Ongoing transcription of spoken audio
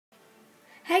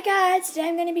Hi guys, today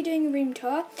I'm going to be doing a room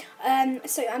tour.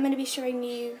 So I'm going to be showing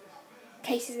you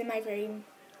places in my room.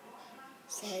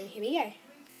 So here we go.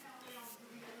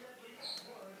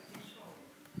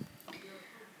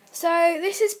 So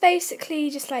this is basically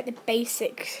just like the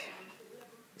basics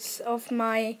of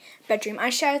my bedroom. I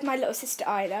share with my little sister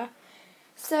Isla.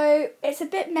 So it's a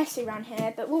bit messy around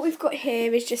here, but what we've got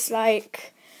here is just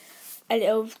like a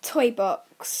little toy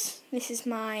box. This is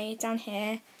my, down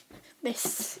here.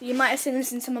 This, you might have seen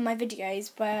this in some of my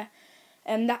videos where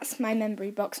that's my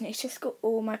memory box, and it's just got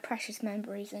all my precious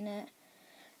memories in it.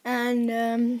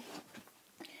 And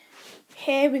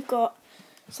here we've got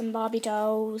some Barbie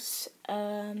dolls,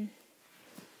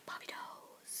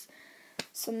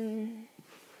 some,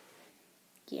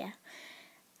 yeah,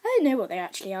 I don't know what they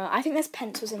actually are. I think there's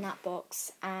pencils in that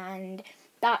box, and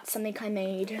that's something I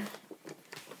made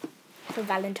for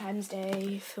Valentine's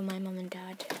Day for my mum and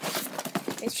dad.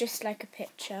 It's just like a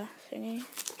picture thingy.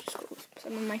 Just got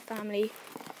some of my family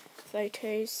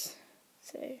photos.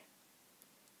 So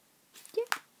yeah.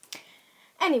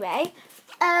 Anyway,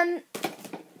 so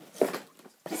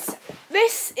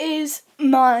this is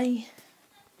my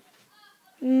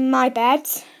bed,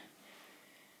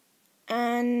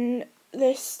 and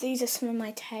these are some of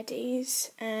my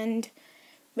teddies, and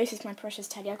this is my precious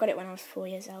teddy. I got it when I was 4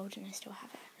 years old, and I still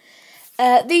have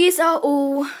it. These are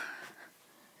all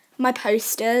my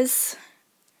posters.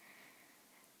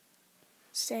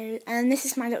 So, and this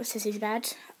is my little sissy's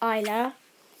bed, Isla.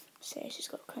 So she's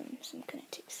got some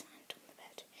kinetic sand on the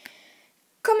bed.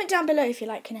 Comment down below if you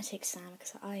like kinetic sand,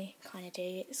 because I kind of do.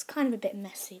 It's kind of a bit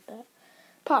messy, but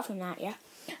apart from that, yeah.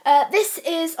 This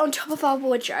is on top of our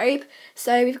wardrobe.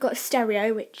 So we've got a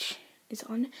stereo, which is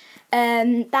on.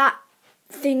 That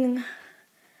thing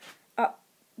up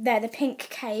there, the pink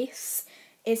case,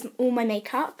 is all my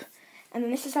makeup. And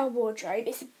then this is our wardrobe.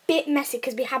 It's a bit messy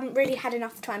because we haven't really had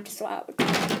enough time to sort out.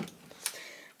 But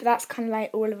that's kind of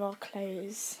like all of our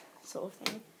clothes, sort of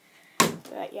thing.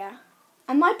 But yeah.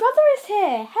 And my brother is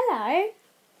here. Hello.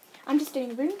 I'm just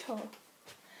doing a room tour.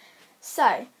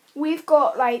 So, we've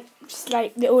got like just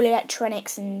like little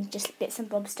electronics and just bits and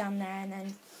bobs down there. And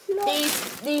then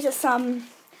these are some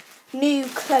new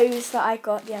clothes that I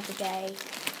got the other day.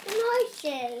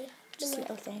 Just a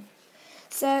little thing.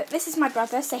 So, this is my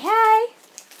brother. Say hi.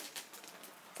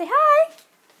 Say hi.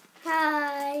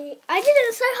 Hi. I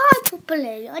didn't say hi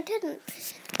properly. I didn't.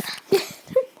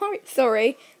 Don't worry.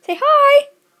 Sorry. Say hi.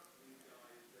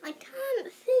 I can't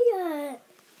see it.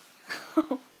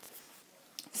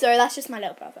 Sorry, that's just my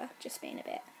little brother. Just being a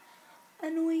bit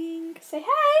annoying. Say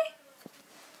hi.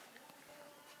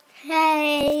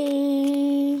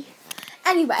 Hey.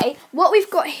 Anyway, what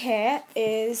we've got here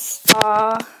is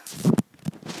our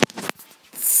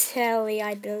telly,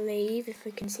 I believe, if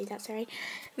we can see that, sorry.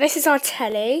 This is our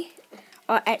telly,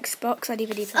 our Xbox, our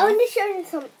DVD player. I want to show them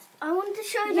something. I want to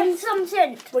show them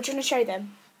something. What do you want to show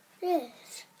them?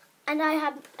 Yes. And I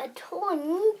have a toy.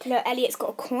 Look, Elliot's got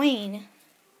a coin.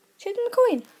 Show them the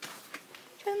coin.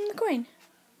 Show them the coin.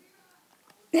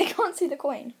 They can't see the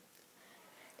coin.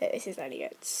 Look, this is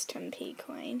Elliot's 10p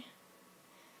coin.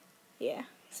 Yeah,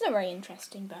 it's not very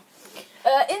interesting, but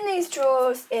in these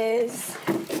drawers is,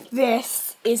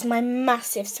 this is my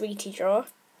massive sweetie drawer,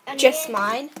 and just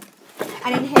mine,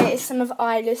 and in here is some of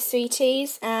Isla's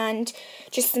sweeties and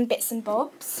just some bits and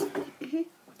bobs. What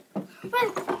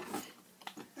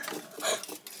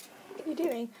are you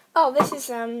doing? Oh, this is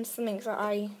something that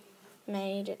I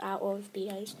made out of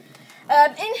Beos.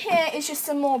 In here is just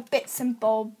some more bits and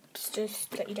bobs,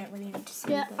 just that you don't really need to see.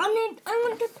 Yeah, I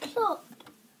want the clock.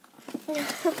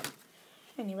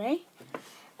 Anyway,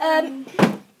 and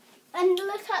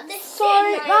look at this.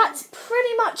 So that's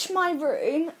pretty much my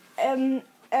room. And look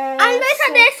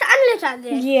at this. And look at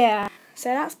this. Yeah. So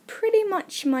that's pretty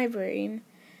much my room.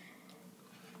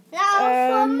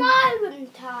 Now for my room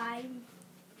time.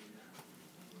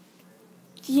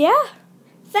 Yeah.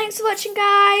 Thanks for watching,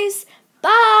 guys.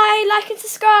 Bye. Like and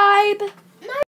subscribe.